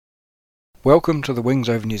Welcome to the Wings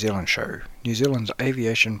Over New Zealand show, New Zealand's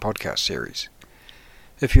aviation podcast series.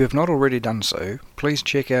 If you have not already done so, please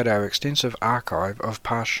check out our extensive archive of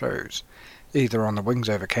past shows, either on the Wings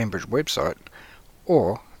Over Cambridge website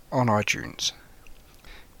or on iTunes.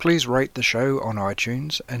 Please rate the show on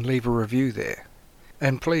iTunes and leave a review there.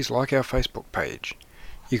 And please like our Facebook page.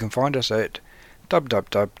 You can find us at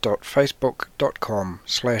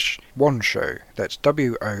www.facebook.com/wonshow. That's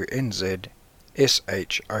WONZSHOW.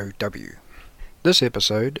 This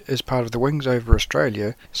episode is part of the Wings Over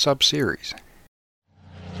Australia sub-series.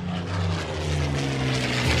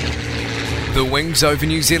 The Wings Over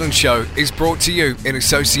New Zealand show is brought to you in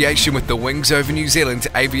association with the Wings Over New Zealand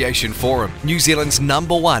Aviation Forum, New Zealand's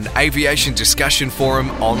 #1 aviation discussion forum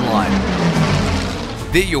online.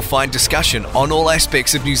 There you'll find discussion on all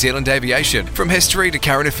aspects of New Zealand aviation, from history to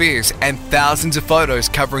current affairs, and thousands of photos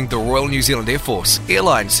covering the Royal New Zealand Air Force,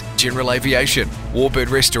 airlines, general aviation, warbird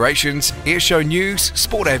restorations, airshow news,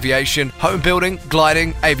 sport aviation, home building,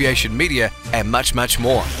 gliding, aviation media, and much, much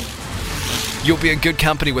more. You'll be in good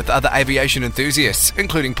company with other aviation enthusiasts,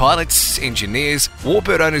 including pilots, engineers,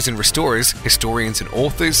 warbird owners and restorers, historians and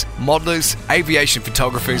authors, modelers, aviation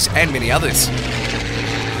photographers, and many others.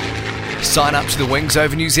 Sign up to the Wings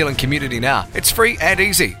Over New Zealand community now. It's free and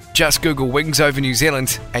easy. Just Google Wings Over New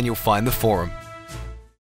Zealand and you'll find the forum.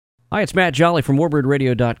 Hi, it's Matt Jolly from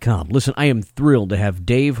WarbirdsRadio.com. Listen, I am thrilled to have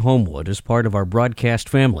Dave Homewood as part of our broadcast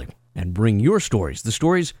family and bring your stories, the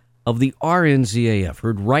stories of the RNZAF,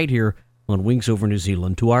 heard right here on Wings Over New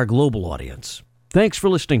Zealand to our global audience. Thanks for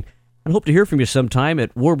listening and hope to hear from you sometime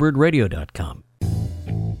at WarbirdsRadio.com.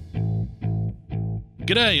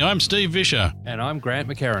 G'day, I'm Steve Vischer. And I'm Grant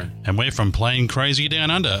McCarran. And we're from Plane Crazy Down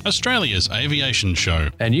Under, Australia's aviation show.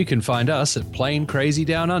 And you can find us at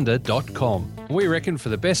planecrazydownunder.com. We reckon for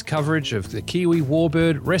the best coverage of the Kiwi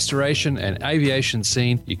warbird, restoration and aviation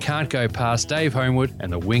scene, you can't go past Dave Homewood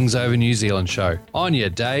and the Wings Over New Zealand show. On ya,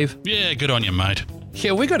 Dave. Yeah, good on you, mate.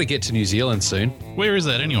 Yeah, we got to get to New Zealand soon. Where is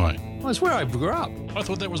that anyway? Well, it's where I grew up. I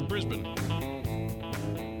thought that was Brisbane.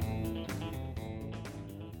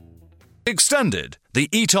 Extended, the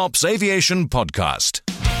ETOPS Aviation Podcast.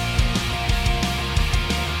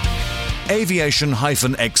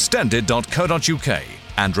 aviation-extended.co.uk.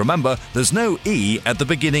 And remember, there's no E at the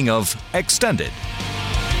beginning of Extended.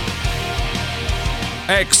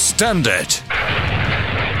 Extended.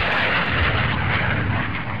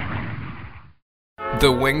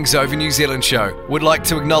 The Wings Over New Zealand show would like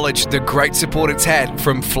to acknowledge the great support it's had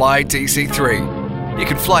from Fly DC3. You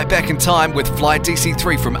can fly back in time with Fly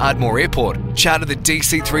DC3 from Ardmore Airport, charter the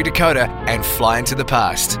DC3 Dakota, and fly into the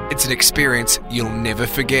past. It's an experience you'll never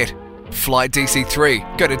forget. Fly DC3.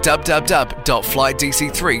 Go to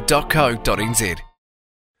www.flydc3.co.nz.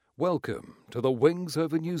 Welcome to the Wings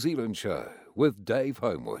Over New Zealand show with Dave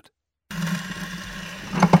Homewood.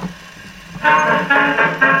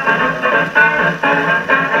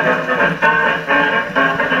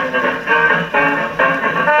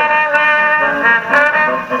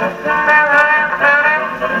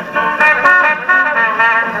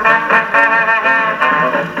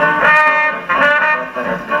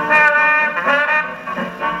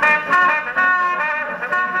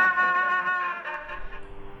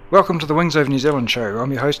 Welcome to the Wings Over New Zealand show.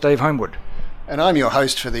 I'm your host, Dave Homewood. And I'm your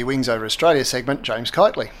host for the Wings Over Australia segment, James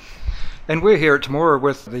Kightly. And we're here at Temora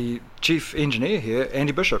with the Chief Engineer here,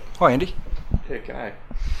 Andy Bishop. Hi, Andy. Okay.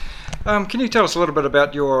 Can you tell us a little bit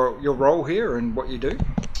about your role here and what you do?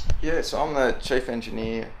 Yeah, so I'm the Chief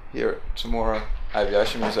Engineer here at Temora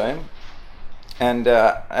Aviation Museum. And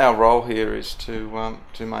our role here is to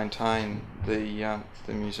maintain the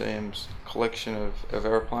museum's collection of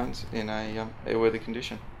aeroplanes in a airworthy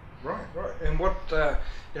condition. Right. And what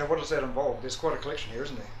does that involve? There's quite a collection here,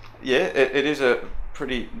 isn't there? Yeah, it is a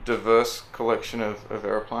pretty diverse collection of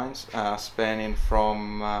aeroplanes, spanning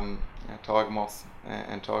from Tiger Moth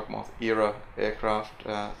and Tiger Moth era aircraft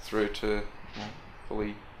through to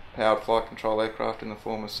fully powered flight control aircraft in the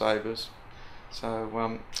form of Sabres.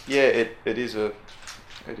 So it is a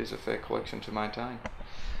fair collection to maintain.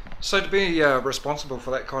 So to be responsible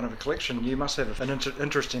for that kind of a collection, you must have an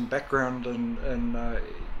interesting background in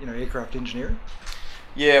aircraft engineering.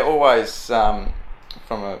 Yeah, always from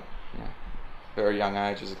a very young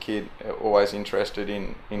age as a kid, always interested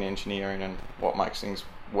in engineering and what makes things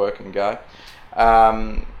work and go.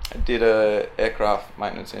 I did a aircraft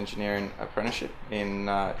maintenance engineering apprenticeship in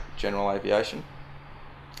general aviation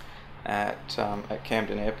at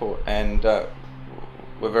Camden Airport, and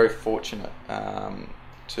we're very fortunate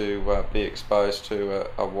to be exposed to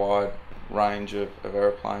a wide range of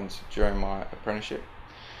aeroplanes during my apprenticeship.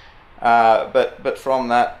 But from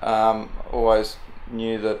that, always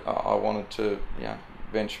knew that I wanted to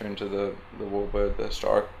venture into the warbird, the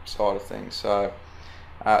historic side of things. So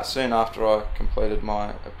soon after I completed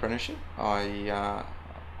my apprenticeship, I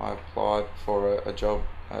applied for a job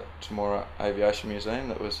at Temora Aviation Museum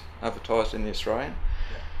that was advertised in the Australian,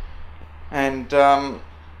 and I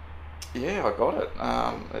got it.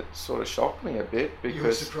 It sort of shocked me a bit because you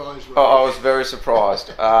were surprised. I was very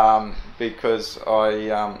surprised because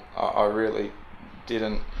I really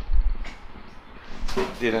didn't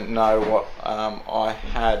know what I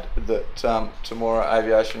had that Temora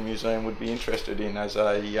Aviation Museum would be interested in as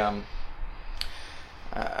a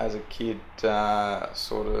kid,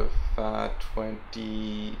 sort of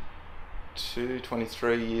 22,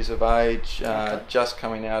 23 years of age, just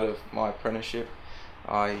coming out of my apprenticeship.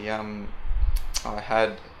 I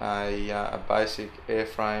had a basic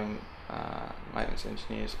airframe maintenance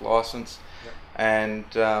engineer's license, and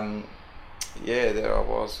there I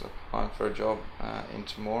was applying for a job in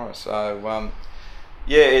Temora. So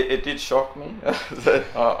it did shock me that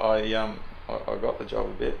I got the job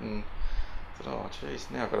a bit, and thought, oh geez,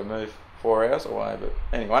 now I've got to move 4 hours away. But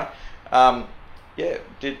anyway,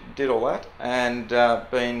 did all that, and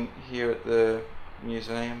been here at the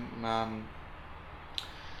museum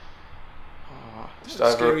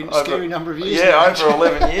scary number of years. Yeah, over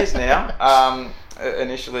 11 years now.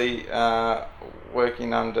 Initially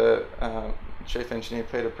working under Chief Engineer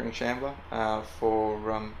Peter Pring-Shambler for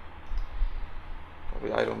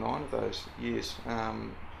probably 8 or 9 of those years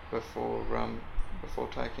before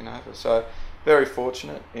taking over. So very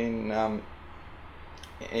fortunate in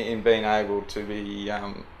being able to be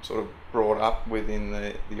sort of brought up within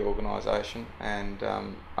the organisation and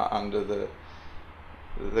under the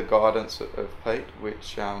guidance of Pete,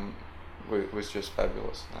 which was just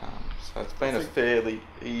fabulous. So it's been a fairly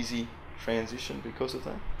easy transition because of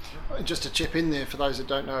that. Just to chip in there, for those that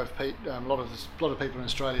don't know of Pete, a lot of people in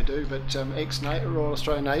Australia do, but ex-Royal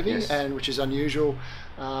Australian Navy, yes. and which is unusual,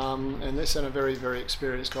 and this, and a very, very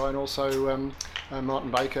experienced guy, and also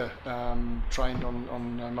Martin Baker, trained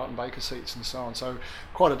on Martin Baker seats and so on. So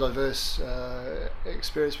quite a diverse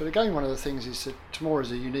experience. But again, one of the things is that Temora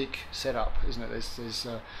is a unique setup, isn't it? There's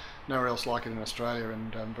nowhere else like it in Australia,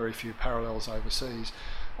 and very few parallels overseas.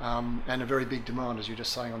 And a very big demand, as you're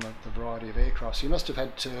just saying, on the variety of aircraft. So you must have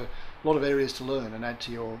had a lot of areas to learn and add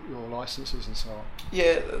to your licences and so on.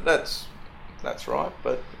 Yeah, that's right.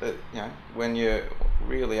 But when you're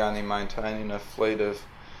really only maintaining a fleet of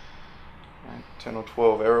 10 or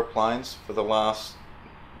 12 aeroplanes for the last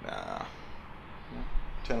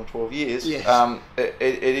 10 or 12 years, yes. It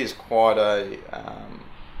is quite an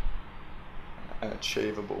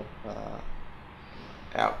achievable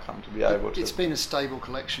outcome to be able to. It's been a stable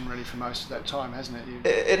collection really for most of that time, hasn't it?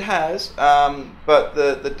 It has, but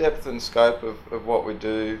the depth and scope of what we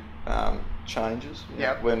do changes.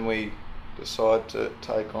 When we decide to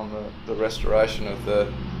take on the restoration of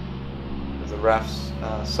the RAF's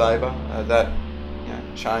Sabre, that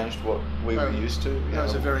changed what we were used to. That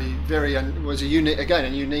was a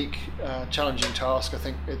unique, challenging task. I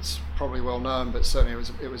think it's probably well known, but certainly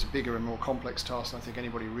it was a bigger and more complex task than I think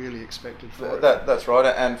anybody really expected for it. That's right,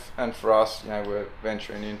 and for us, we're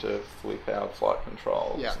venturing into fully powered flight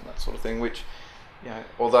controls and that sort of thing. Which,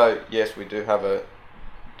 although yes, we do have a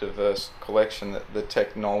diverse collection, that the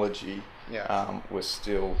technology was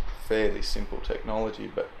still fairly simple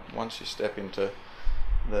technology. But once you step into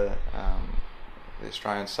the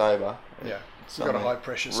Australian Sabre, it's got a high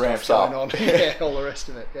pressure ramps stuff up. going on. All the rest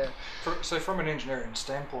of it. So from an engineering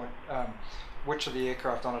standpoint, which of the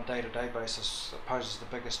aircraft on a day-to-day basis poses the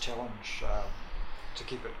biggest challenge to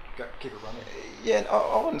keep it running? Yeah,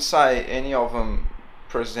 I wouldn't say any of them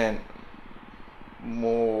present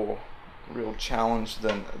more real challenge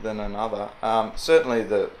than another. Certainly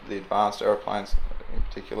the advanced aeroplanes, in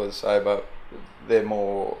particular the Sabre, they're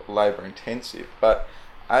more labour intensive. But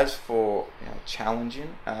as for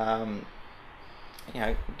challenging,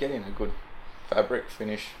 getting a good fabric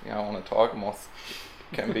finish, on a Tiger Moth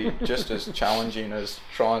can be just as challenging as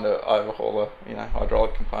trying to overhaul a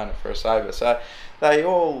hydraulic component for a Sabre. So they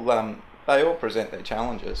all present their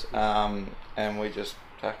challenges, and we just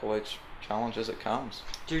tackle each challenge as it comes.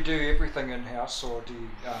 Do you do everything in house, or do you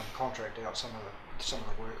contract out some of the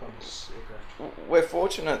work on this aircraft? We're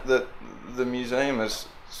fortunate that the museum has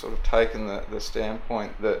sort of taken the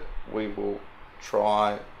standpoint that we will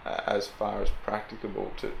try as far as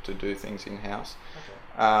practicable to do things in house.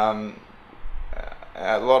 Okay.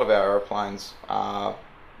 A lot of our aeroplanes are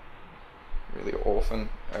really orphan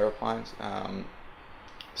aeroplanes,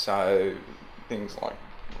 so things like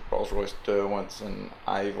Rolls-Royce Derwents and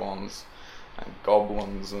Avons,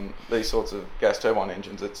 goblins and these sorts of gas turbine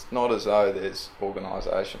engines. It's not as though there's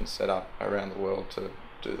organisations set up around the world to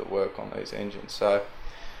do the work on these engines. So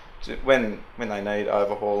when they need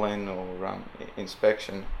overhauling or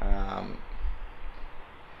inspection,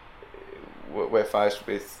 we're faced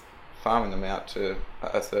with farming them out to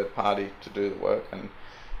a third party to do the work, and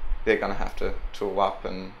they're going to have to tool up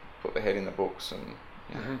and put their head in the books and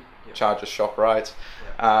charge us shop rates,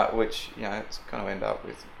 which it's going to end up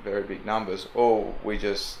with very big numbers. Or we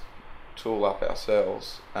just tool up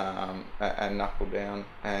ourselves and knuckle down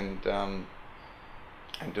and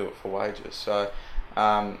do it for wages. So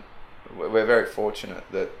we're very fortunate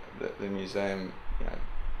that the museum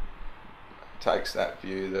takes that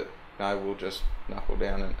view that we'll just knuckle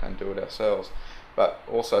down and do it ourselves. But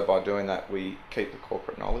also by doing that, we keep the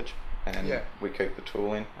corporate knowledge and we keep the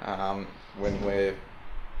tooling. When we've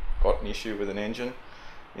got an issue with an engine,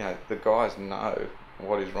 the guys know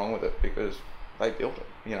what is wrong with it because they built it.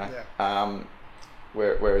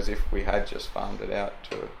 Whereas if we had just farmed it out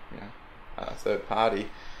to a third party,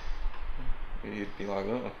 you'd be like,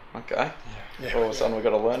 oh, okay. All of a sudden we've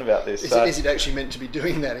got to learn about this. Is it actually meant to be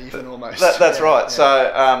doing that even almost? That's right. Yeah.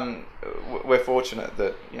 So we're fortunate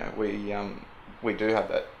that we do have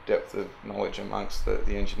that depth of knowledge amongst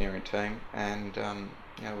the engineering team, and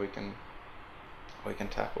we can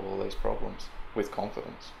tackle all these problems with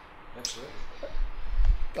confidence. Absolutely.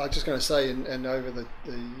 I was just going to say, and over the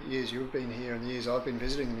years you've been here and the years I've been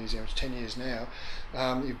visiting the museum, it's 10 years now,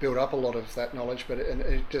 you've built up a lot of that knowledge, but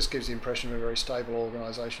it just gives the impression of a very stable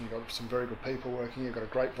organisation. You've got some very good people working, you've got a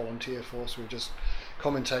great volunteer force. We were just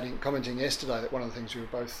commenting yesterday that one of the things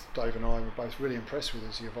Dave and I were both really impressed with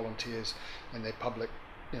is your volunteers and their public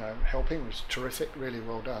helping was terrific, really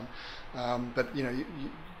well done. But you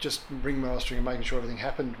just ringmastering and making sure everything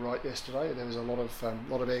happened right yesterday. There was a lot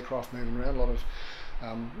of aircraft moving around, a lot of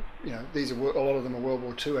these are a lot of them are World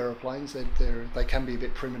War II aeroplanes. They can be a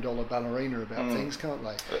bit prima donna ballerina about things, can't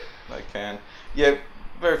they? They can. Yeah,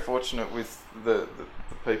 very fortunate with the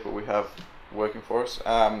people we have working for us.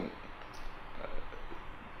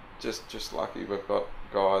 Just lucky we've got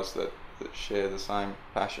guys that share the same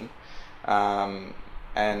passion,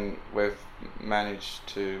 and we've managed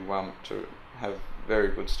to have very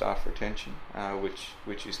good staff retention,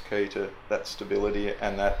 which is key to that stability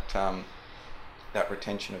and that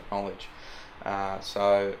retention of knowledge.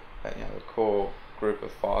 So the core group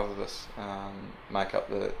of 5 of us make up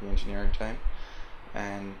the engineering team,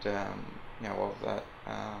 and of that,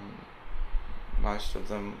 most of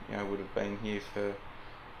them would have been here for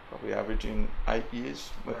probably averaging 8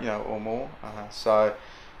 years, or more. So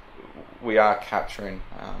we are capturing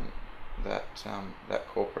that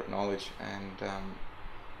corporate knowledge, and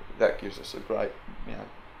that gives us a great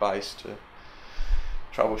base to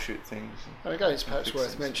troubleshoot things. And again, it's perhaps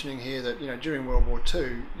worth mentioning here that during World War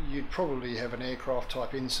II, you'd probably have an aircraft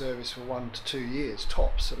type in service for 1 to 2 years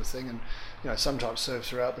tops, sort of thing, and some types served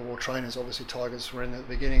throughout the war. Trainers, obviously, Tigers were in at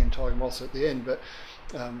the beginning and Tiger Moths at the end, but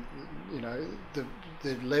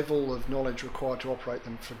the level of knowledge required to operate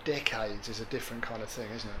them for decades is a different kind of thing,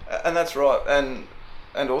 isn't it? And that's right,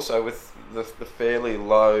 and also with the fairly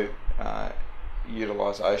low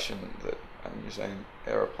utilisation that a museum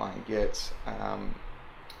aeroplane gets,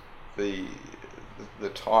 the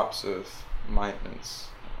types of maintenance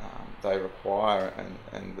they require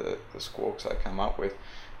and the squawks they come up with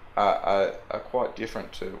are quite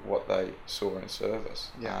different to what they saw in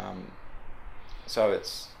service. So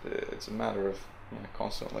it's a matter of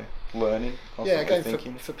constantly learning, constantly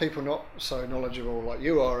thinking. For people not so knowledgeable like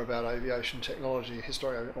you are about aviation technology,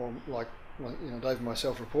 history, or like Dave and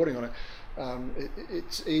myself reporting on it,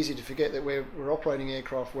 it's easy to forget that we're operating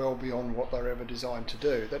aircraft well beyond what they're ever designed to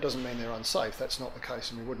do. That doesn't mean they're unsafe. That's not the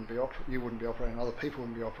case, and you wouldn't be operating, other people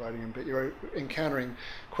wouldn't be operating them. But you're encountering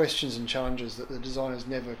questions and challenges that the designers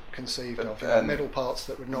never conceived of. Metal parts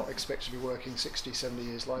that would not expect to be working 60, 70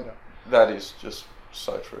 years later. That is just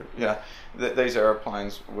so true. These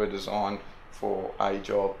aeroplanes were designed for a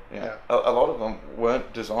job. A lot of them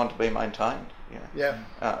weren't designed to be maintained.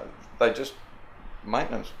 They just,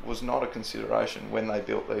 maintenance was not a consideration when they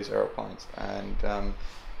built these aeroplanes. And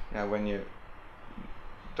when you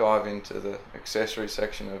dive into the accessory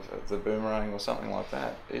section of the boomerang or something like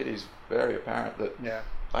that, it is very apparent that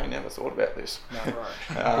they never thought about this. No, right.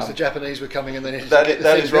 Because the Japanese were coming and they needed to get the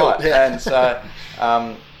that things is right. built. Yeah. And so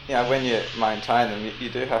when you maintain them, you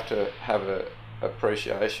do have to have a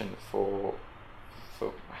appreciation for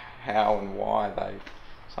how and why they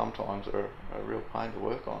sometimes are a real pain to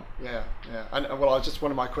work on. And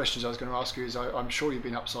one of my questions I was going to ask you is, I'm sure you've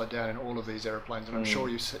been upside down in all of these aeroplanes, and I'm sure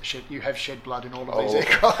you have shed blood in all of these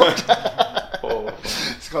aircraft. All all.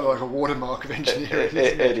 It's kind of like a watermark of engineering.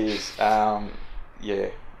 It is. Yeah.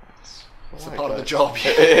 It's a part of the job.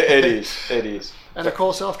 It is. And of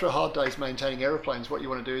course, after a hard day's maintaining aeroplanes, what you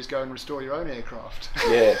want to do is go and restore your own aircraft.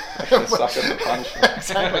 Yeah, suck at the punishment.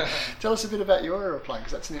 Exactly. Tell us a bit about your aeroplane,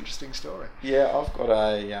 because that's an interesting story. Yeah, I've got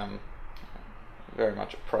a very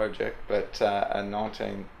much a project, but a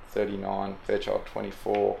 1939 Fairchild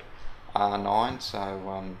 24 R9,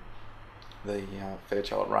 so the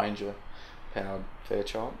Fairchild Ranger powered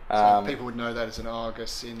Fairchild. So people would know that as an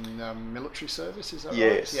Argus in military service, is that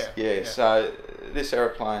yes, right? Yeah. So this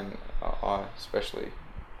aeroplane I especially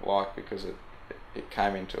like because it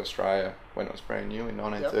came into Australia when it was brand new in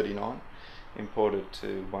 1939, imported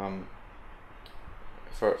to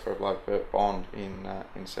for a bloke Bert Bond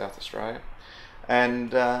in South Australia,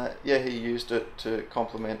 and he used it to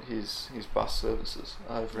complement his bus services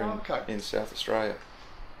over in South Australia.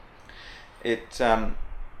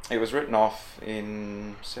 It was written off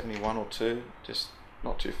in 71 or 2, just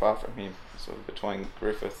not too far from him, sort of between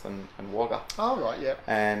Griffith and Wagga. Oh, right, yeah.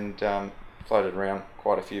 And floated around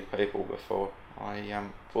quite a few people before I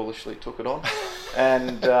foolishly took it on.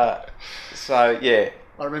 And so, yeah.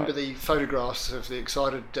 I remember the photographs of the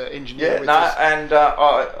excited engineer. And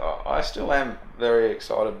I still am very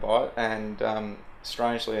excited by it. And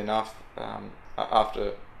strangely enough,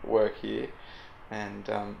 after work here, and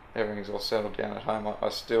everything's all settled down at home, I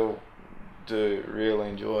still do really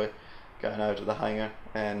enjoy going over to the hangar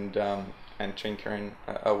and tinkering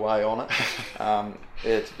away on it.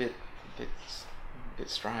 It's a bit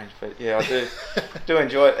strange, but yeah, I do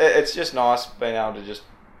enjoy it. It's just nice being able to just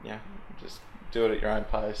do it at your own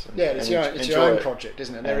pace. It's your own project,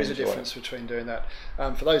 isn't it? And there is a difference between doing that.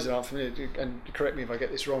 For those that aren't familiar, and correct me if I get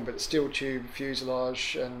this wrong, but it's steel tube,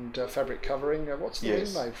 fuselage, and fabric covering. What's the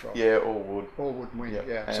wing made from? Yeah, all wood. All wood wing.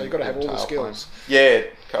 Yeah. So you've got to have all the skills. Yeah,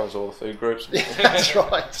 it covers all the food groups. That's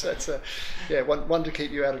right. So that's one to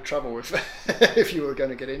keep you out of trouble if you were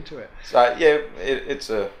going to get into it. So it's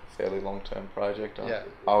a fairly long-term project.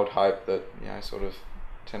 I would hope that sort of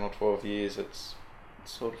 10 or 12 years it's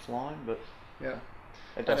sort of flying, but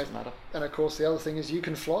it doesn't matter. And of course, the other thing is you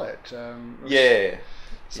can fly it.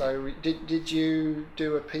 So did you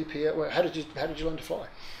do a PPL? Well, how did you learn to fly?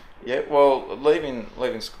 Yeah, well,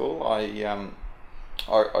 leaving school, I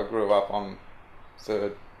grew up on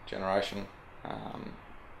third generation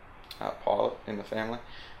pilot in the family.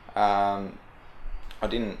 I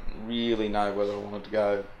didn't really know whether I wanted to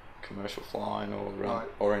go commercial flying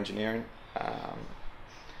or engineering.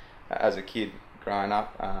 As a kid growing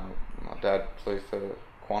up, my dad flew for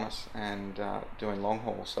Qantas and doing long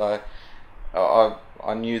haul, so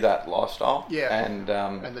I knew that lifestyle. And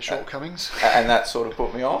the shortcomings, and that sort of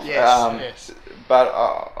put me off. Yes. But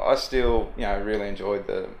I still really enjoyed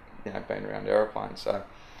the being around aeroplanes. So I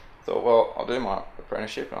thought, well, I'll do my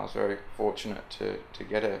apprenticeship, and I was very fortunate to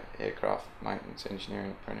get an aircraft maintenance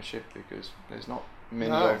engineering apprenticeship because there's not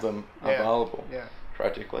many of them available.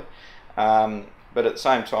 Tragically. But at the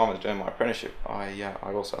same time as doing my apprenticeship, I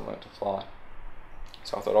also learnt to fly.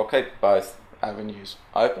 So I thought I'll keep both avenues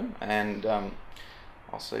open, and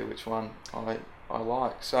I'll see which one I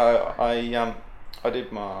like. So I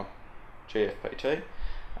did my GFPT,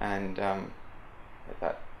 and at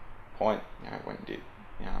that point, went and did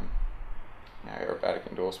aerobatic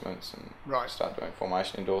endorsements and started doing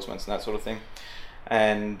formation endorsements and that sort of thing,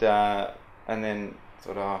 and then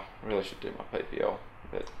thought I really should do my PPL,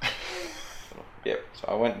 but. So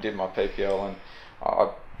I went and did my PPL, and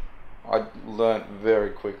I learnt very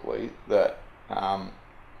quickly that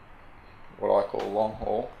what I call long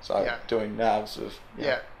haul, so doing navs of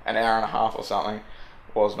an hour and a half or something,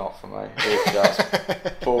 was not for me. It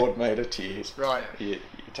just bored me to tears. Right. You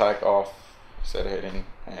take off, set a heading,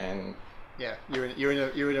 and you're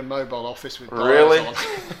in a mobile office with really on.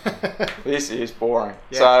 This is boring.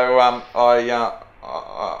 So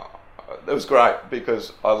it was great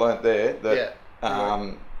because I learnt there that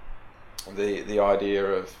the idea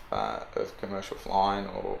of commercial flying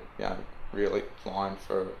or really flying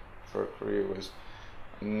for a career was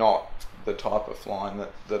not the type of flying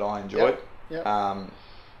that I enjoyed.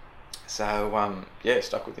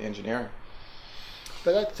 Stuck with the engineering.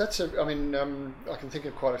 But I can think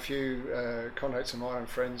of quite a few contacts of mine and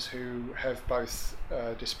friends who have both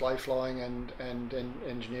display flying and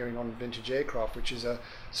engineering on vintage aircraft, which is a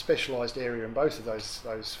specialised area in both of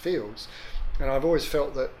those fields. And I've always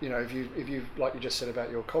felt that if you like you just said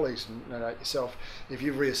about your colleagues and yourself, if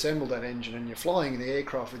you've reassembled that engine and you're flying the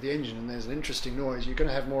aircraft with the engine and there's an interesting noise, you're going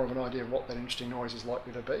to have more of an idea of what that interesting noise is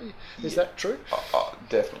likely to be. Is that true?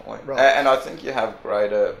 Definitely. Right. And I think you have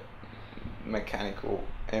greater mechanical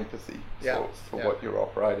empathy for what you're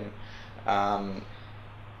operating,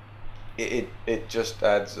 it just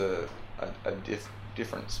adds a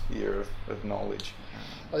different sphere of knowledge.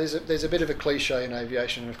 Well, there's a bit of a cliche in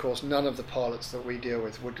aviation, and of course none of the pilots that we deal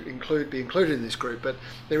with would be included in this group, but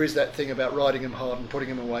there is that thing about riding them hard and putting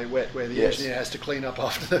them away wet, where the engineer has to clean up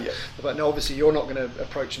after them. Yep. But no, obviously you're not going to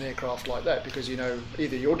approach an aircraft like that, because you know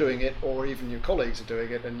either you're doing it or even your colleagues are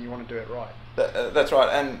doing it, and you want to do it right. That's right,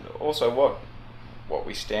 and also what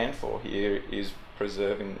we stand for here is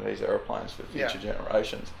preserving these aeroplanes for future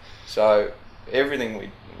generations. So everything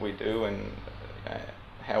we do, and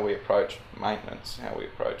how we approach maintenance, how we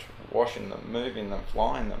approach washing them, moving them,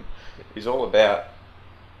 flying them, is all about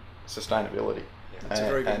sustainability. That's a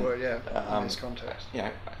very good word, in this context.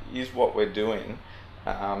 Is what we're doing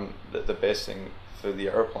the best thing for the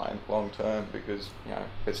aeroplane long term? Because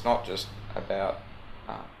it's not just about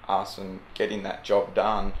us and getting that job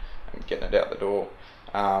done and getting it out the door,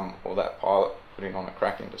 or that pilot putting on a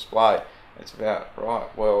cracking display. It's about, right,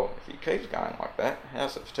 well, if he keeps going like that,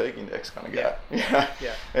 how's the fatigue index going to go?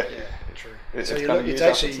 True. It's going to use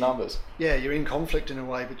up its numbers. Yeah, you're in conflict in a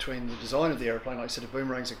way between the design of the aeroplane. Like I said, a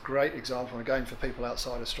boomerang's a great example. And again, for people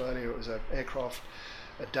outside Australia, it was an aircraft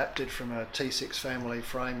adapted from a T6 family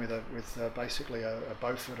frame with basically a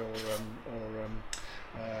Beaufort or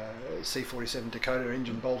C-47 Dakota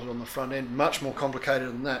engine bolted on the front end. Much more complicated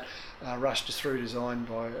than that. Rushed through, designed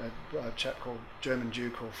by a chap called German Jew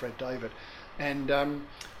called Fred David, and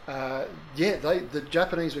the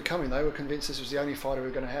Japanese were coming. They were convinced this was the only fighter we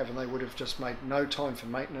were going to have, and they would have just made no time for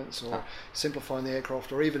maintenance or simplifying the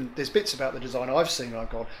aircraft, or even there's bits about the design I've seen. I've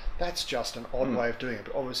gone, that's just an odd way of doing it.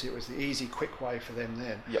 But obviously, it was the easy, quick way for them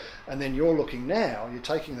then. Yep. And then you're looking now. You're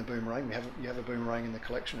taking the boomerang. You have a boomerang in the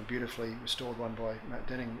collection, a beautifully restored one by Matt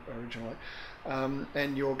Denning originally.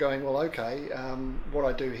 And you're going, well, okay, what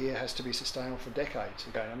I do here has to be sustainable for decades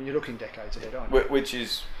again. I mean, you're looking decades ahead, aren't you? Which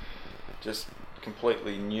is just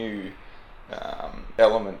completely new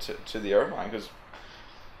element to the aeroplane, because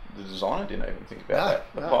the designer didn't even think about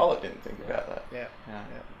that. The pilot didn't think about that. Yeah.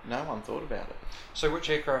 No one thought about it. So which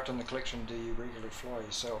aircraft in the collection do you regularly fly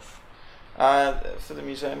yourself? For the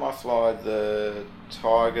museum, I fly the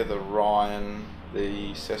Tiger, the Ryan,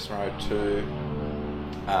 the Cessna 02,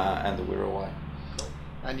 and the Wirraway. Cool.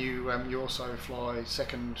 And you also fly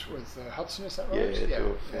second with Hudson, is that right? Yeah, do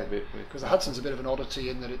a fair bit with. Because the Hudson's a bit of an oddity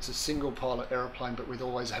in that it's a single pilot aeroplane, but with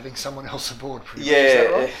always having someone else aboard. Pretty much. Is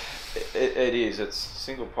that right? It is. It's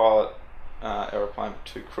single pilot aeroplane with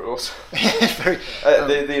two crews.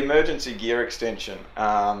 The emergency gear extension.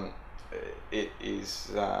 It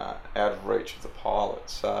is out of reach of the pilot,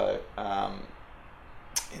 so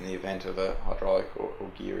in the event of a hydraulic or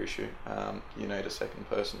gear issue, you need a second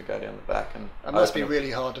person to go down the back. And it must be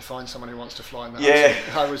really hard to find someone who wants to fly in that.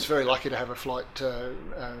 I was very lucky to have a flight a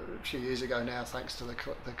few years ago now, thanks to the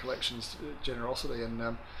collection's generosity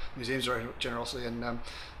and museum's generosity, and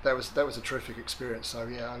that was a terrific experience. So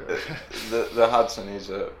yeah, the Hudson is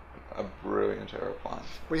a brilliant aeroplane.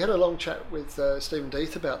 We had a long chat with Stephen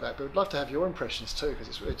Deeth about that, but we'd love to have your impressions too, because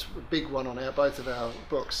it's a big one on both of our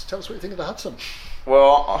books. Tell us what you think of the Hudson.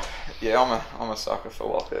 Well, I'm a sucker for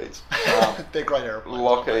Lockheeds. They're great aeroplanes.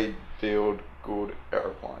 Lockheed build good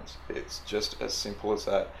aeroplanes. It's just as simple as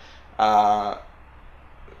that.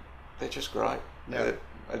 They're just great. Yeah.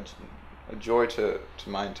 They're a joy to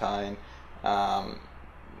maintain.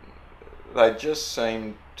 They just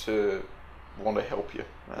seem to want to help you.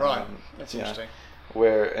 Right, that's interesting.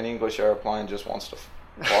 Where an English aeroplane just wants to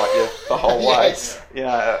fight you the whole way. Yes.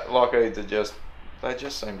 Lockheeds they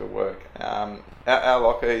just seem to work. Our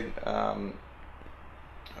Lockheed,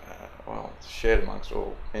 it's shared amongst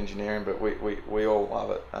all engineering, but we all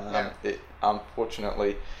love it. It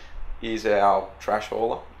unfortunately is our trash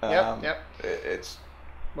hauler. It's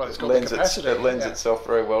got the capacity. It lends itself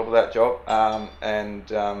very well to that job.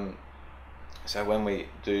 So when we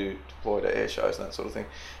do deploy to air shows and that sort of thing,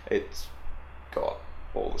 it's got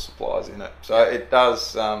all the supplies in it. So it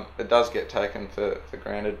does get taken for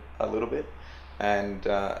granted a little bit. And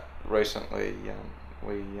recently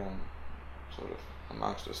we sort of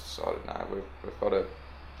amongst us decided, no, we've got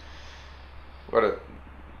to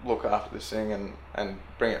look after this thing and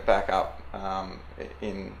bring it back up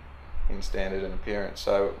in standard and appearance.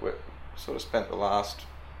 So we sort of spent the last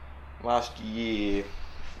year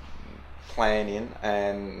planning,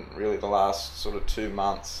 and really the last sort of 2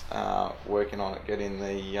 months working on it, getting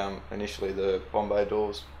initially the bomb bay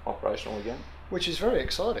doors operational again. Which is very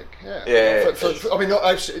exciting,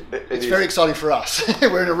 It's very exciting for us.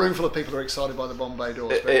 We're in a room full of people who are excited by the bomb bay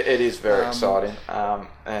doors. It is very exciting,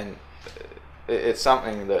 and it's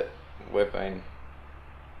something that we've been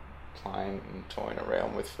playing and toying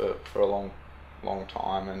around with for a long long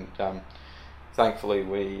time, and thankfully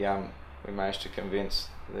we managed to convince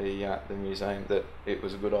the museum that it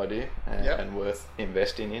was a good idea and worth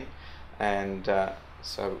investing in, and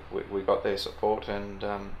so we got their support, and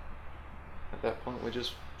at that point we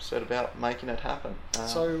just set about making it happen.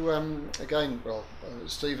 Again,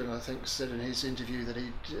 Stephen, I think, said in his interview that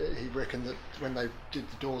he reckoned that when they did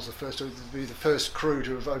the doors, it would be the first crew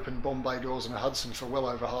to have opened Bombay doors in a Hudson for well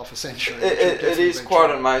over half a century. It is quite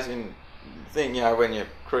an amazing thing, when you're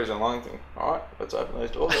cruising along and think, all right, let's open these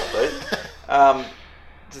doors up, please.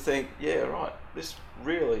 To think, this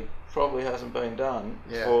really probably hasn't been done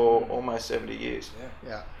for almost 70 years.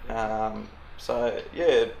 It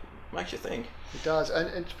makes you think. It does, and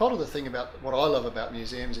it's part of the thing about what I love about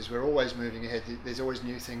museums is we're always moving ahead. There's always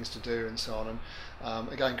new things to do and so on. And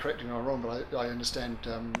again, correct me if I'm wrong, but I understand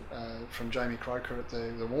from Jamie Croker at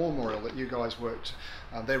the War Memorial that you guys worked.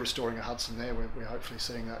 They're restoring a Hudson there. We're hopefully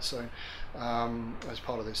seeing that soon as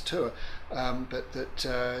part of this tour. But that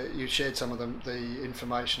you shared some of the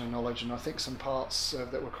information and knowledge, and I think some parts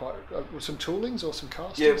that were quite some toolings or some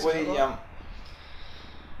castings. Yeah,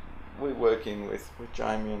 we're working with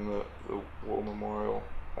Jamie and the War Memorial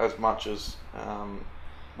as much as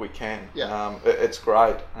we can. It's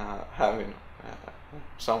great having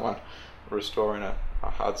someone restoring a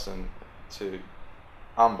Hudson to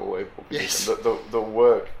unbelievable position. The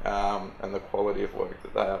work and the quality of work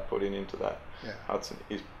that they are putting into that Hudson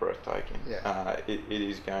is breathtaking. It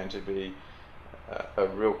is going to be a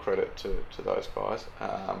real credit to those guys.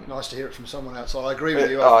 Nice to hear it from someone outside. I agree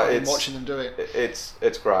with you. I've been watching them do it.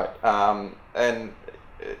 It's great, and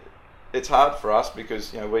it's hard for us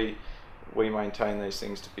because we maintain these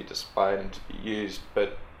things to be displayed and to be used.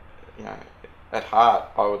 But at heart,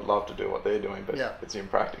 I would love to do what they're doing, but it's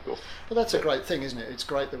impractical. Well, that's a great thing, isn't it? It's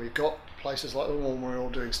great that we've got places like the War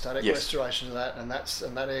Memorial doing static restoration of that, and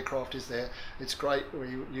that aircraft is there. It's great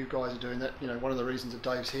you guys are doing that. One of the reasons that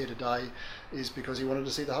Dave's here today is because he wanted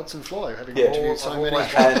to see the Hudson fly. Having interviewed so many, I've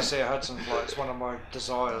always wanted to see a Hudson fly. It's one of my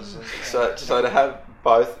desires. So to have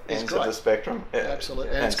both ends of the spectrum,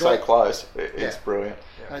 absolutely, and so close, it's brilliant.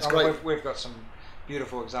 And it's great. We've got some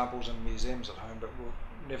beautiful examples in museums at home, but we'll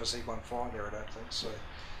never see one fly there, I don't think so.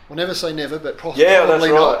 We'll never say never, but probably that's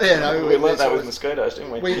not. Right. We learned that with mosquitoes,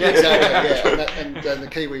 didn't we? Exactly, and the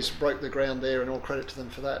Kiwis broke the ground there, and all credit to them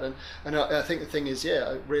for that. And I think the thing is,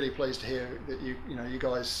 I'm really pleased to hear that you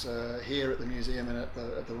guys here at the museum and at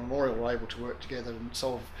the memorial were able to work together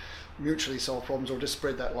and mutually solve problems, or just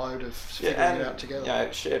spread that load of figuring it out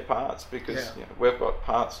together. Share parts, because we've got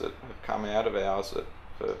parts that have come out of ours that,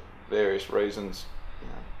 for various reasons,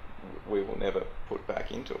 we will never put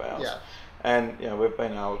back into ours. And we've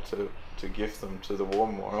been able to gift them to the War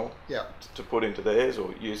Memorial to put into theirs,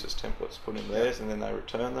 or use as templates to put in theirs, and then they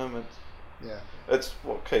return them. It's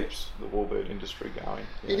what keeps the warbird industry going.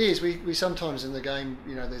 It is. We sometimes in the game,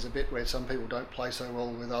 there's a bit where some people don't play so well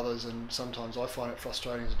with others, and sometimes I find it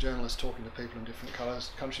frustrating as a journalist talking to people in different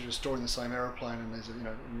countries restoring the same aeroplane, and there's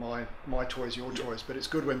my toys, your toys. But it's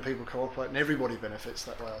good when people cooperate and everybody benefits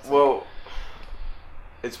that way, I think. Well,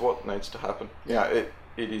 it's what needs to happen.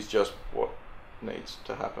 It is just what needs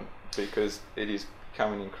to happen, because it is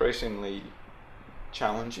becoming increasingly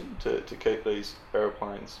challenging to keep these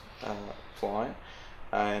aeroplanes flying,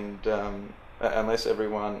 and unless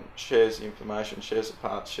everyone shares the information, shares the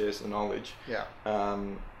parts, shares the knowledge,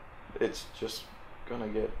 it's just going to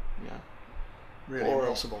get really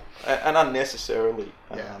impossible and unnecessarily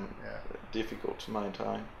difficult to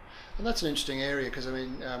maintain. And that's an interesting area, because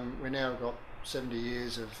we now got 70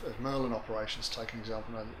 years of Merlin operations, to take an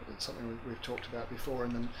example. It's something we've talked about before,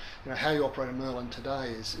 and then how you operate a Merlin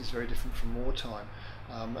today is very different from wartime.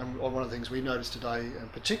 And one of the things we noticed today,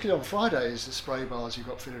 and particularly on Friday, is the spray bars you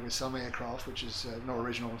got fitted with some aircraft, which is not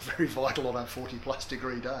original and very vital on a 40+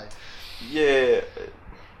 degree day. Yeah.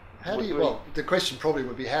 How do you? Well, the question probably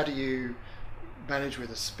would be, how do you manage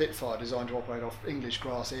with a Spitfire designed to operate off English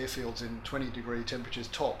grass airfields in 20-degree temperatures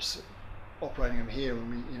tops, operating them here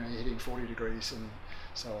when you're hitting 40 degrees and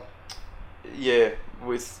so on? Yeah,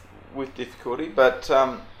 with difficulty, but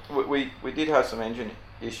we did have some engine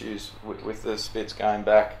issues with the Spits going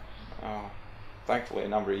back, thankfully, a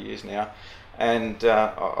number of years now, and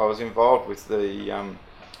I was involved with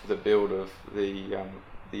the build of the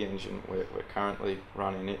engine we're currently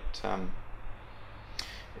running.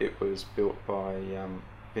 It was built by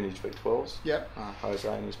Vintage V12s, Jose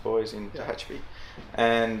and his boys in Tehachapi,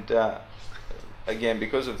 and again,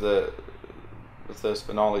 because of the thirst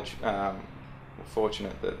for knowledge, we're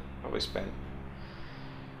fortunate that we spent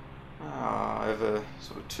over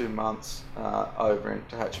sort of 2 months over in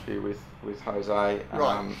Tehachapi with Jose,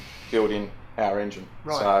 building our engine.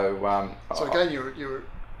 Right. So again, you're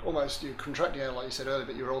contracting out, like you said earlier,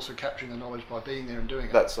 but you're also capturing the knowledge by being there and doing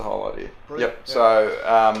it. That's the whole idea. Brilliant. Yep. Yeah.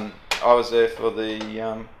 So I was there for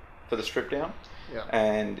the strip down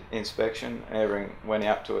and inspection. Everything went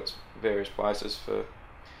out to its various places for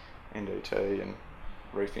NDT and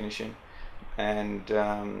refinishing, and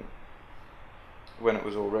when it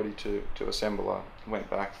was all ready to assemble, I went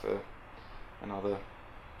back for another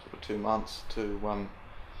sort of 2 months to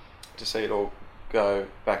see it all go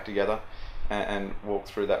back together and walk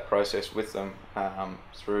through that process with them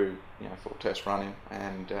through full test running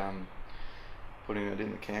and putting it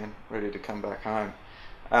in the can ready to come back home.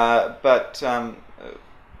 But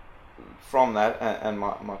from that and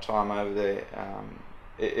my time over there,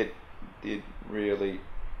 it did really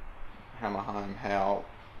hammer home how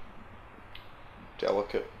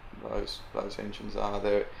delicate those engines are.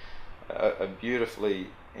 They're a beautifully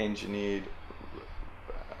engineered,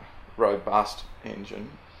 robust engine.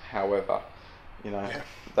 However,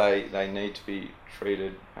 they need to be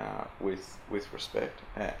treated with respect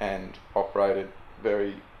and operated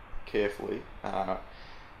very carefully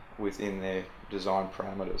within their design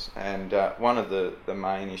parameters. And one of the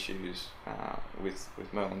main issues with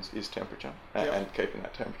Merlins is temperature and keeping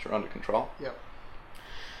that temperature under control. Yep.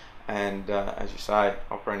 And as you say,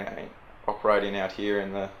 operating out here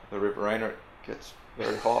in the Riverina, it gets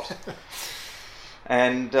very hot.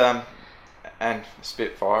 and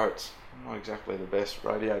Spitfire, it's not exactly the best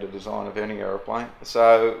radiator design of any aeroplane.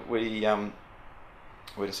 So we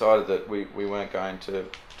decided that we weren't going to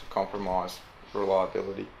compromise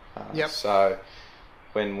reliability. So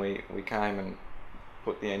when we came and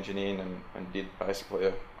put the engine in and did basically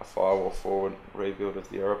a firewall forward rebuild of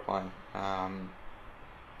the aeroplane,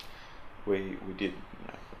 we did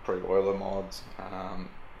pre-oiler mods,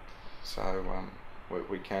 so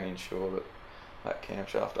we can ensure that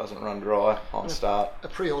camshaft doesn't run dry on start. A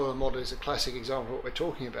pre-oiler mod is a classic example of what we're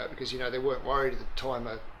talking about, because they weren't worried at the time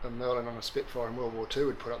a Merlin on a Spitfire in World War II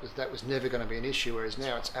would put up that was never going to be an issue, whereas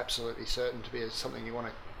now it's absolutely certain to be something you want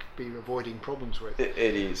to be avoiding problems with. It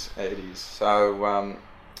is. So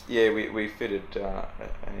we fitted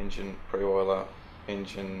an engine pre-oiler,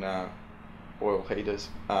 engine oil heaters,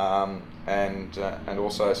 and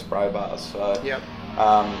also spray bars. So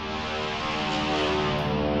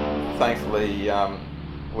thankfully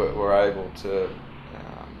we're able to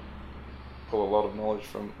pull a lot of knowledge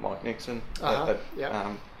from Mike Nixon at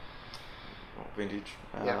vintage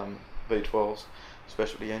V12s,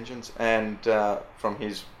 specialty engines, and from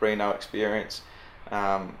his Reno experience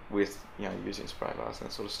with using spray bars and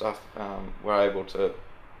that sort of stuff, we're able to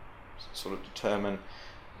sort of determine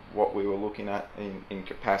what we were looking at in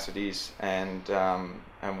capacities and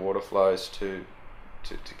water flows to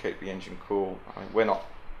keep the engine cool. I mean, we're not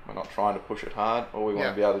trying to push it hard. All we want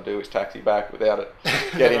to be able to do is taxi back without it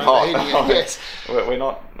getting hot. Yes. We're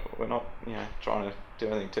not trying to do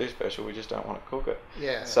anything too special. We just don't want to cook it.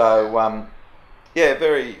 Yeah. So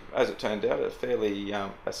very, as it turned out, a fairly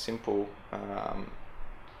a simple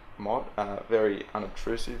mod, very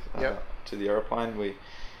unobtrusive to the aeroplane. We're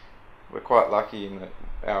quite lucky in that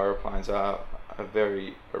our aeroplanes are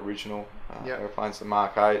very original aeroplanes. The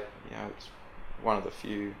Mark 8, it's one of the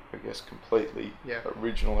few, I guess, completely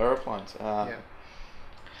original aeroplanes.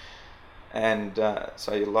 And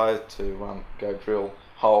so you're loath to go drill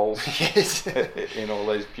holes in all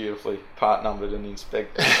these beautifully part numbered and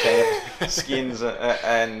inspected skins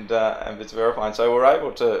and bits of airplane. So we're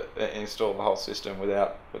able to install the whole system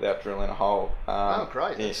without drilling a hole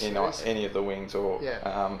in any of the wings or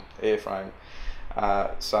airframe,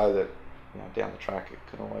 so that down the track it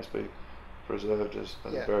can always be preserved as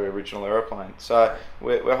a very original aeroplane. So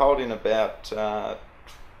we're holding about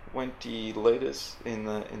 20 litres in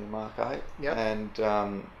the Mark 8 and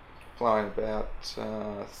flowing about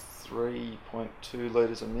 3.2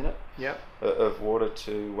 litres a minute of water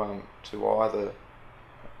to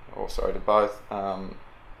both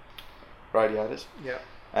radiators.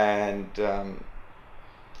 And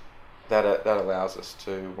that allows us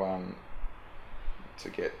to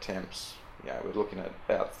get temps. We're looking at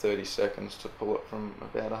about 30 seconds to pull it from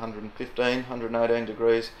about 115, 118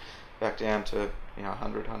 degrees back down to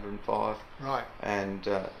 100, 105. Right. And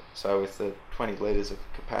so with the 20 litres of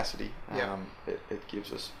capacity, it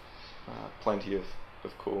gives us plenty of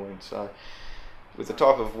cooling. So with the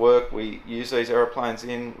type of work we use these aeroplanes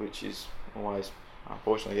in, which is always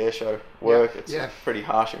unfortunately airshow work, it's a pretty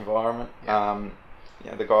harsh environment.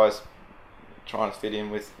 The guys trying to fit in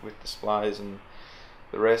with displays and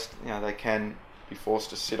the rest, they can be forced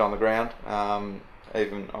to sit on the ground,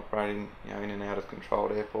 even operating in and out of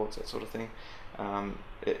controlled airports, that sort of thing.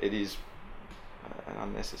 It is an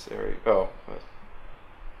unnecessary,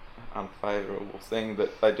 unfavourable thing,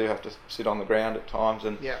 that they do have to sit on the ground at times,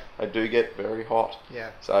 and they do get very hot.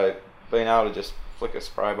 So being able to just flick a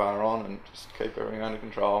spray bar on and just keep everything under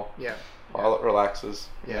control. Pilot relaxes.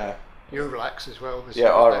 You relax as well.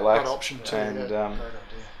 I relax. That option too. And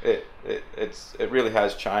it really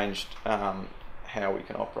has changed how we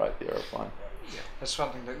can operate the aeroplane. That's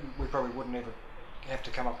something that we probably wouldn't ever have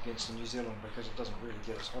to come up against in New Zealand, because it doesn't really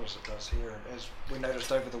get as hot as it does here. And as we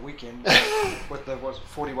noticed over the weekend, with the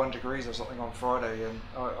 41 degrees or something on Friday, and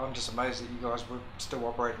I'm just amazed that you guys were still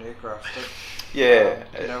operating aircraft. But,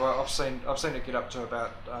 I've seen it get up to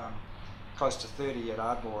about close to 30 at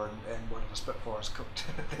Ardmore, and one of the Spitfires cooked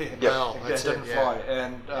there. It didn't fly,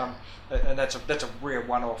 and that's a rare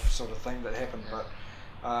one-off sort of thing that happened. But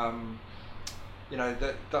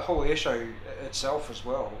the whole airshow itself as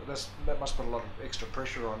well, that must put a lot of extra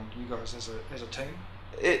pressure on you guys as a team.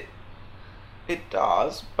 It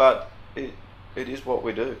does, but it is what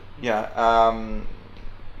we do.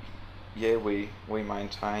 We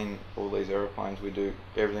maintain all these aeroplanes. We do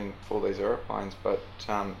everything for these aeroplanes, but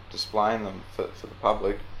displaying them for the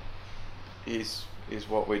public is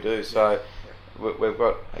what we do. So we've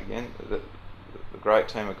got, again, the great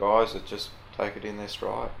team of guys that just take it in their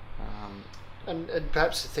stride. And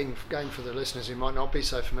perhaps the thing, going for the listeners who might not be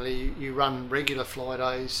so familiar, you run regular fly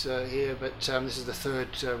days here, but this is the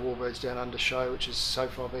third Warbirds Downunder show, which has so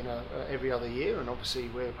far been every other year, and obviously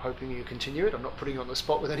we're hoping you continue it. I'm not putting you on the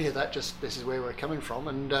spot with any of that, just this is where we're coming from.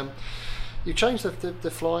 And you've changed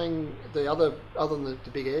the flying, other than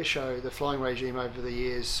the big air show, the flying regime over the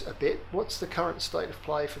years a bit. What's the current state of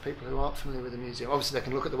play for people who aren't familiar with the museum? Obviously they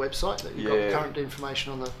can look at the website, that you've got the current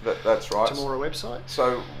information on the that's right. Temora website.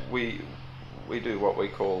 So we do what we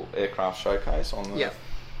call aircraft showcase on the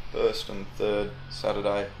first and third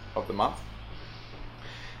Saturday of the month,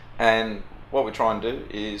 and what we try and do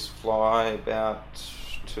is fly about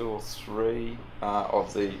 2 or 3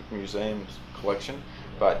 of the museum's collection,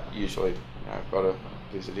 but usually I've got to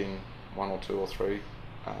visit in 1 or 2 or 3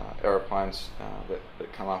 aeroplanes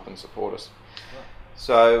that come up and support us.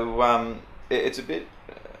 So it's a bit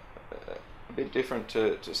different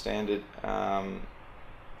to standard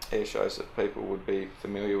air shows that people would be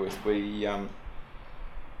familiar with. We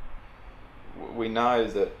know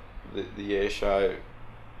that the air show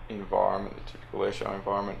environment, the typical air show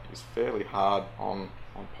environment, is fairly hard on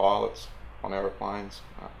pilots, on aeroplanes,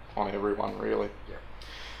 on everyone really.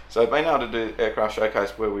 So being able to do aircraft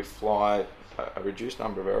showcase where we fly a reduced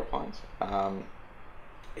number of aeroplanes,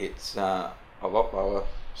 it's a lot lower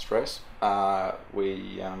stress.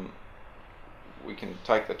 We can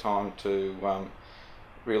take the time to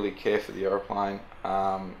really care for the aeroplane,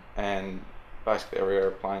 and basically every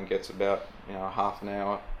aeroplane gets about a half an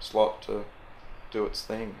hour slot to do its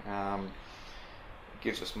thing. It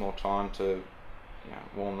gives us more time to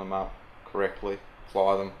warm them up correctly,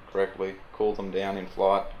 fly them correctly, cool them down in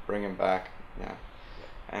flight, bring them back,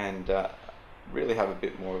 and really have a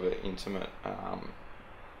bit more of an intimate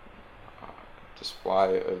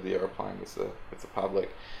display of the aeroplane with the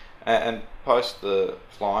public. And post the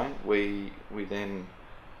flying, we then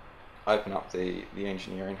open up the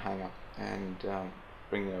engineering hangar and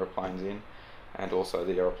bring the aeroplanes in, and also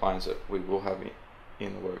the aeroplanes that we will have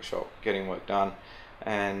in the workshop getting work done,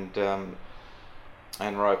 and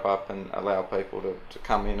rope up and allow people to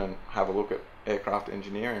come in and have a look at aircraft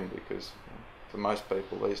engineering, because for most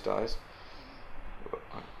people these days,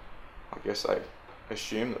 I guess they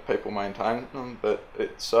assume that people maintain them, but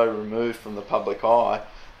it's so removed from the public eye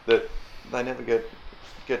that they never get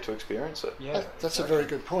to experience it. That's a very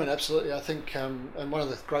good point. Absolutely. I think, and one of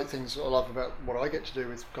the great things I love about what I get to do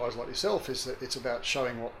with guys like yourself is that it's about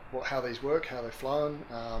showing how these work, how they're flown,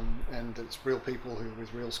 and it's real people who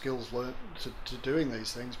with real skills learn to doing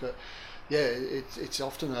these things. But it's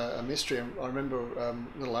often a mystery. I remember a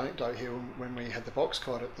little anecdote here when we had the box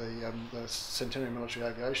kite at the Centenary Military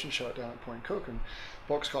Aviation Show down at Point Cook, and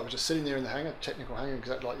box kite was just sitting there in the hangar, technical hangar,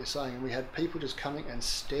 exactly like you're saying, and we had people just coming and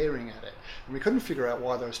staring at it, and we couldn't figure out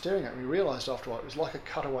why they were staring at it. We realised after a while it was like a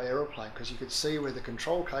cutaway aeroplane, because you could see where the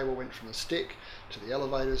control cable went from the stick to the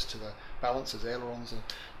elevators to the balancers, ailerons, and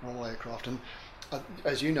normal aircraft. And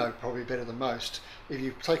as you know probably better than most, if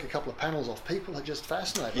you take a couple of panels off, people are just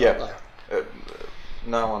fascinated, aren't they?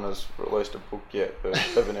 No one has released a book yet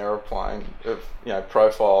of an aeroplane of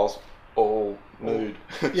profiles all nude.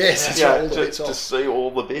 Yes, to see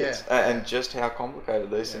all the bits and just how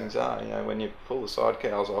complicated these things are. When you pull the side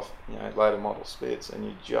cowls off, later model Spits, and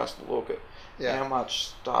you just look at how much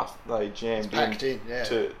stuff they jammed in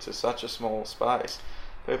to such a small space.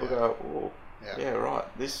 People go, right,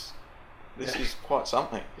 this this is quite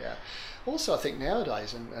something. Yeah. Also, I think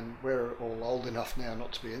nowadays, and we're all old enough now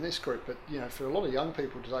not to be in this group, but for a lot of young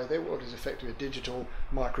people today, their world is effectively a digital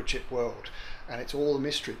microchip world, and it's all a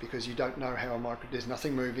mystery because you don't know how there's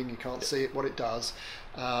nothing moving, you can't see it, what it does,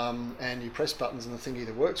 and you press buttons and the thing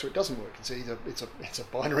either works or it doesn't work. It's a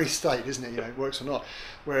binary state, isn't it? It works or not.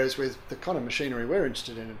 Whereas with the kind of machinery we're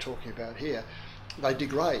interested in and talking about here, they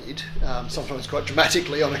degrade, sometimes quite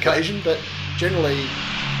dramatically on occasion, but generally.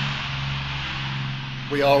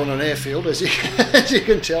 We are on an airfield, as you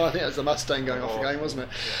can tell. I think that's the Mustang going off again, wasn't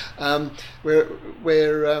it?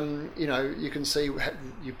 Where you can see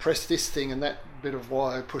you press this thing and that bit of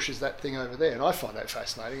wire pushes that thing over there, and I find that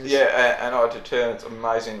fascinating. And I determine it's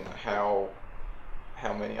amazing how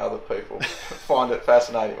many other people find it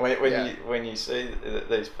fascinating when you see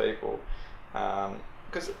these people,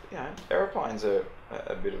 because aeroplanes are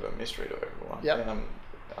a bit of a mystery to everyone. Yep.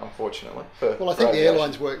 Unfortunately. Well, I think the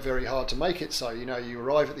airlines work very hard to make it so. You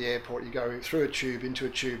arrive at the airport, you go through a tube into a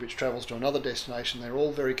tube which travels to another destination. They're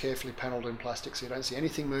all very carefully panelled in plastic, so you don't see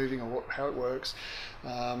anything moving or how it works.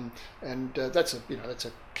 And that's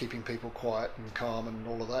a keeping people quiet and calm and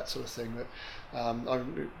all of that sort of thing. But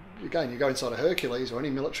again, you go inside a Hercules or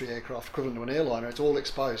any military aircraft equivalent to an airliner, it's all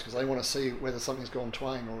exposed because they want to see whether something's gone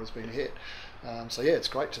twang or has been hit. It's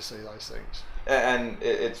great to see those things. And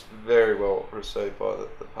it's very well received by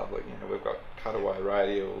the public. We've got cutaway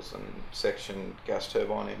radials and section gas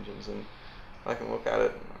turbine engines, and they can look at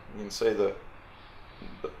it and you can see the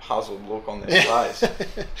puzzled look on their face.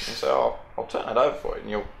 And so I'll turn it over for you,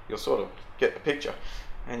 and you'll sort of get the picture.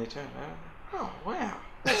 And you turn it over. Oh wow,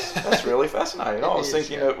 that's really fascinating. I was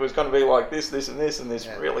thinking it was going to be like this, and this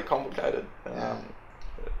really complicated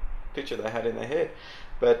picture they had in their head.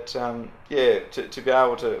 But to be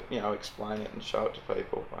able to explain it and show it to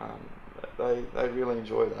people, they really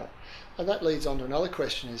enjoy that. And that leads on to another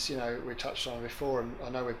question: is we touched on it before, and I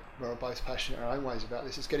know we're both passionate in our own ways about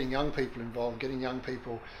this. It's getting young people involved, getting young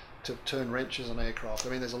people to turn wrenches on aircraft. I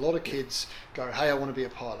mean, there's a lot of kids go, "Hey, I want to be a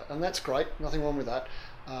pilot," and that's great. Nothing wrong with that.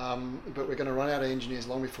 But we're going to run out of engineers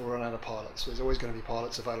long before we run out of pilots. So there's always going to be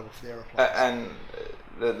pilots available for the aeroplanes. And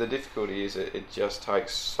the difficulty is it just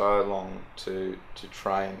takes so long to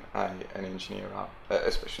train an engineer up,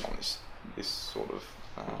 especially on this sort of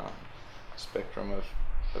spectrum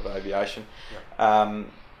of aviation.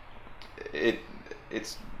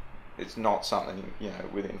 It's not something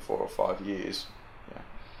within 4 or 5 years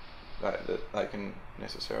that they can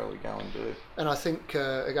necessarily go and do. And I think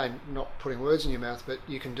again, not putting words in your mouth, but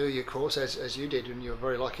you can do your course as you did, and you're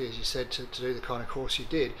very lucky, as you said, to do the kind of course you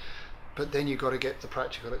did. But then you've got to get the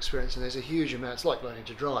practical experience, and there's a huge amount. It's like learning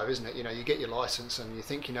to drive, isn't it? You get your license and you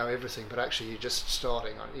think you know everything, but actually you're just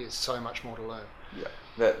starting. There's so much more to learn. Yeah,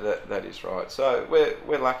 that is right. So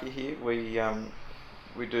we're lucky here.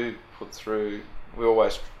 We do put through. We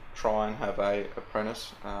always try and have a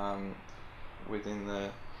apprentice within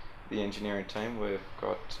the engineering team. We've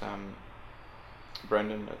got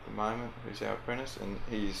Brendan at the moment, who's our apprentice, and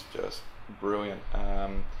he's just brilliant.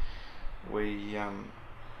 We've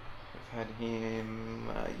had him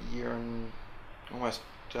a year and almost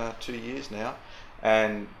 2 years now,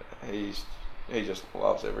 and he just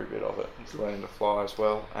loves every bit of it. He's learning to fly as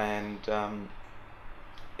well, and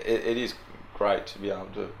it is great to be able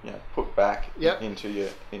to put back into your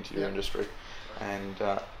industry, and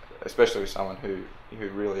especially with someone who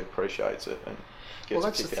really appreciates it and gets. Well,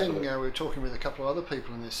 that's the thing. We were talking with a couple of other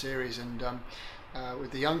people in this series, and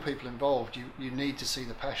with the young people involved, you need to see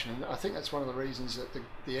the passion, and I think that's one of the reasons that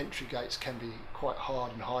the entry gates can be quite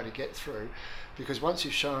hard and high to get through, because once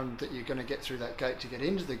you've shown that you're going to get through that gate to get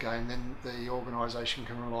into the game, then the organisation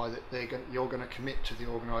can rely that you're going to commit to the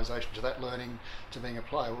organisation, to that learning, to being a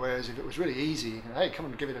player. Whereas if it was really easy, hey, come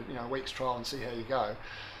and give it a week's trial and see how you go,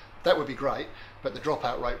 that would be great, but the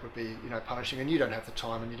dropout rate would be punishing, and you don't have the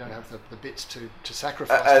time and you don't have the bits to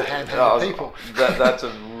sacrifice to hand people. That's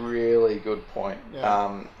a really good point.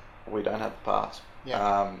 Yeah. We don't have the pass.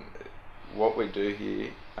 Yeah. What we do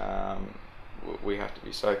here, we have to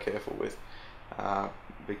be so careful with,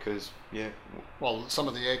 because well, some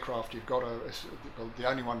of the aircraft you've got the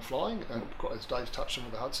only one flying, and as Dave touched on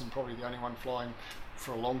with the Hudson, probably the only one flying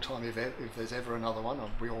for a long time, if there's ever another one.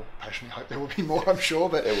 We all passionately hope there will be more, I'm sure,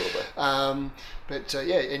 but there will be.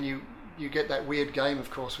 And you get that weird game, of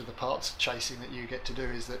course, with the parts chasing that you get to do,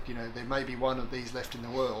 is that there may be one of these left in the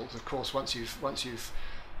world. Of course, once you've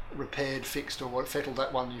repaired, fixed, or what, fettled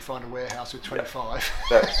that one, you find a warehouse with 25.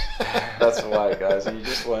 That's the way it goes. You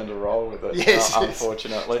just learn to roll with it. Yes,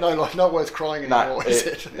 unfortunately, it's not worth crying anymore, is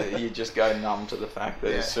it? You just go numb to the fact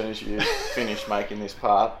that as soon as you finish making this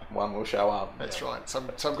part, one will show up. That's right. Some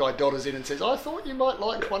guy dodders in and says, "I thought you might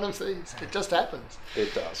like one of these." It just happens.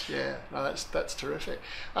 It does. Yeah, no, that's terrific.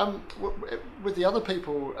 With the other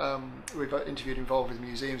people we've interviewed involved with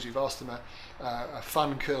museums, we've asked them a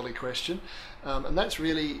fun curly question, and that's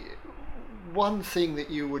really one thing that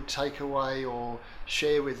you would take away or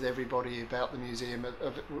share with everybody about the museum,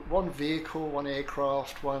 of one vehicle, one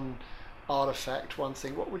aircraft, one artifact, one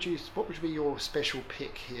thing. What would be your special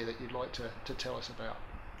pick here that you'd like to tell us about?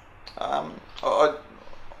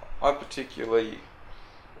 I particularly,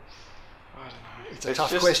 I don't know. It's a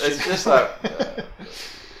tough question. It's just that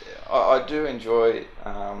I do enjoy.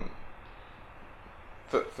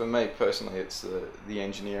 For me personally, it's the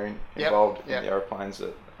engineering involved in the aeroplanes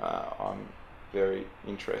that I'm very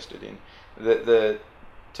interested in. The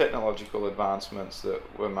technological advancements that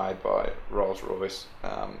were made by Rolls-Royce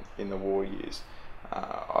in the war years,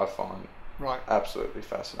 I find absolutely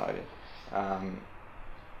fascinating. Not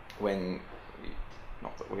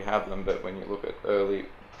that we have them, but when you look at early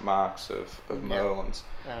marks of Merlins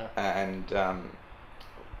and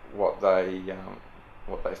what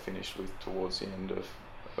they finished with towards the end of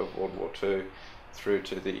World War II, through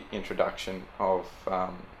to the introduction of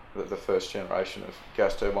the first generation of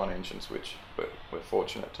gas turbine engines, which we're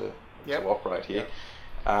fortunate to operate here,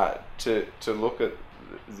 to look at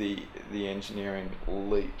the engineering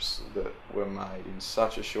leaps that were made in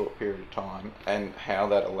such a short period of time, and how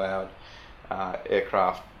that allowed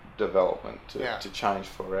aircraft development to change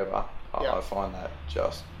forever. I find that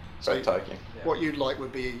just breathtaking. What you'd like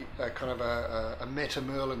would be a kind of a meta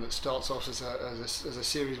Merlin that starts off as a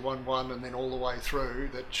Series 1-1 and then all the way through,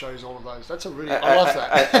 that shows all of those. That's a really I love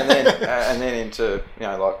that. and then into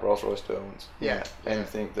like Rolls-Royce turbines.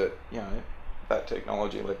 Think that that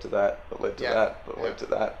technology led to that led to that led to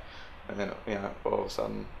that, and then all of a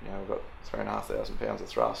sudden we've got 3,500 pounds of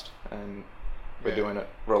thrust, and we're doing it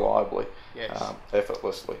reliably,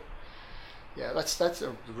 effortlessly. Yeah, that's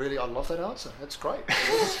a really, I love that answer. That's great.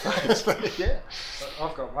 Yeah.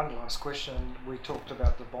 I've got one last question. We talked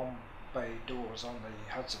about the bomb bay doors on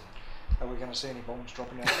the Hudson. Are we going to see any bombs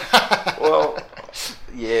dropping out? Well,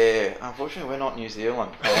 yeah. Unfortunately, we're not New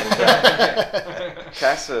Zealand. And,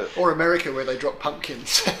 Casa, or America, where they drop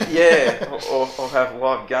pumpkins. or have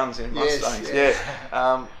live guns in Mustangs.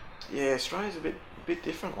 Australia's a bit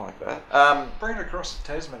different like that. Bring it across to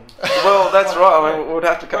Tasman. Well, that's right. I mean, we'd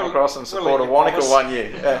have to come across and support a Wanaka one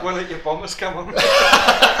year. We'll let your bombers come on.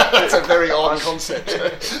 That's a very odd concept.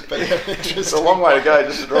 But it's a long way to go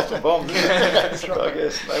just to drop some bombs. That's right. I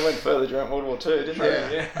guess they went further during World War II, didn't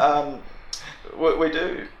they?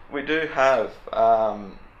 We do have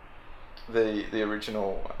the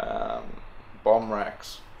original bomb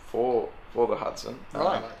racks for the Hudson.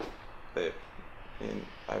 Right. They're in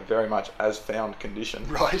a very much as found condition.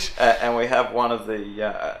 Right. And we have one of the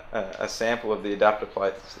a sample of the adapter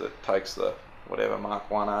plates that takes the whatever Mark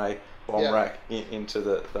 1A bomb rack into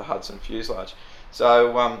the Hudson fuselage.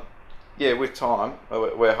 So with time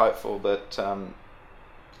we're hopeful that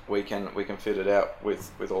we can fit it out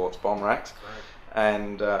with all its bomb racks. Great.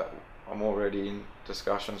 And I'm already in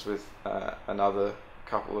discussions with another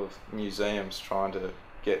couple of museums trying to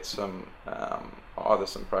get some either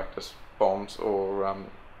some practice bombs, or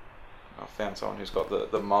I found someone who's got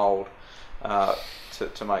the mould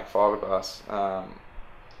to make fiberglass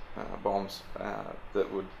bombs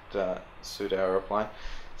that would suit our aeroplane.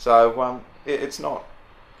 So it's not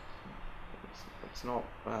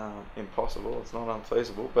impossible. It's not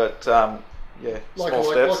unfeasible, but like a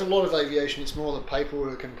lot of aviation, it's more the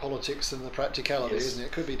paperwork and politics than the practicality, isn't it?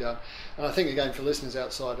 It could be done. And I think, again, for listeners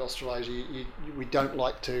outside Australasia, we don't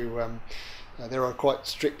like to. There are quite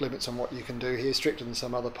strict limits on what you can do here, stricter than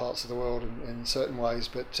some other parts of the world in certain ways.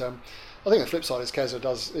 But I think the flip side is CASA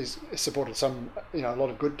is supported a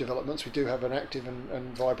lot of good developments. We do have an active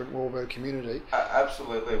and vibrant warbird community.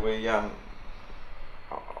 Absolutely, I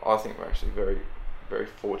think we're actually very, very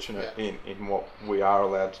fortunate in what we are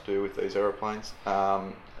allowed to do with these aeroplanes,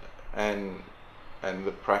 and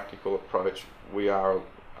the practical approach we are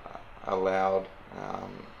allowed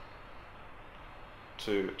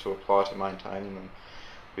to apply to maintaining them,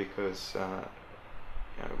 because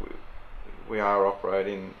we are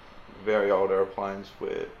operating very old aeroplanes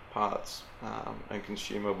where parts and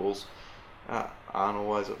consumables aren't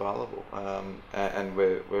always available, and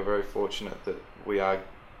we're very fortunate that we are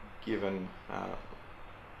given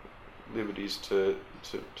liberties to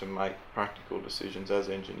make practical decisions as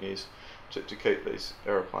engineers to keep these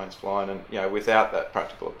aeroplanes flying. And without that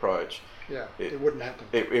practical approach, it wouldn't happen.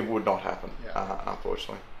 It would not happen,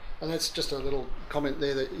 unfortunately. And that's just a little comment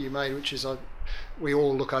there that you made, which is we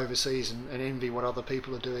all look overseas and envy what other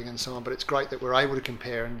people are doing and so on, but it's great that we're able to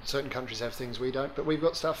compare, and certain countries have things we don't, but we've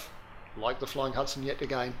got stuff like the Flying Hudson yet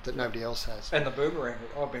again that nobody else has. And the boomerang,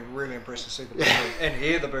 I've been really impressed to see the boomerang and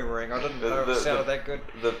hear the boomerang. I didn't know it sounded that good.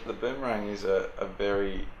 The boomerang is a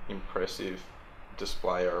very impressive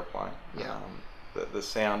display aeroplane. Yeah. The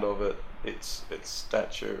sound of it, its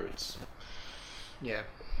stature, it's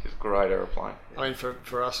a great aeroplane. I mean,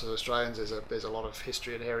 for us as Australians, there's a lot of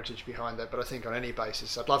history and heritage behind that. But I think on any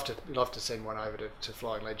basis, I'd love to send one over to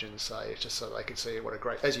Flying Legends, say, just so they could see what a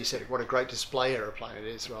great, as you said, what a great display aeroplane it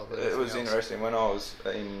is. Rather than it was else. Interesting when I was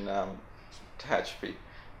in Tehachapi,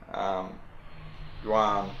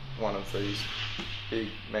 Juan, one of these big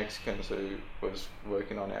Mexicans who was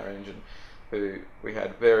working on our engine, who we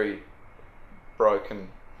had very broken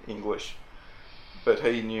English, but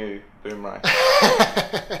he knew boomerang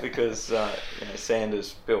because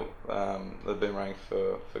Sanders built the boomerang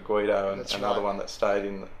for Guido, and another one that stayed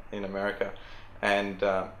in America. And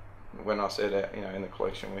when I said in the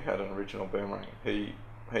collection we had an original boomerang, he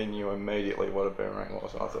knew immediately what a boomerang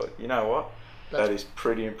was. And I thought, you know what, that is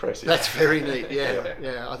pretty impressive. That's very neat.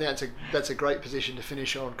 Yeah. I think that's a great position to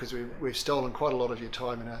finish on, because we've stolen quite a lot of your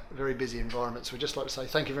time in a very busy environment. So we'd just like to say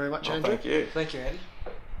thank you very much, Andrew. Thank you, Andy.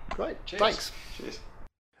 Great. Cheers. Thanks. Cheers.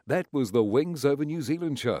 That was the Wings Over New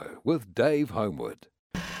Zealand show with Dave Homewood.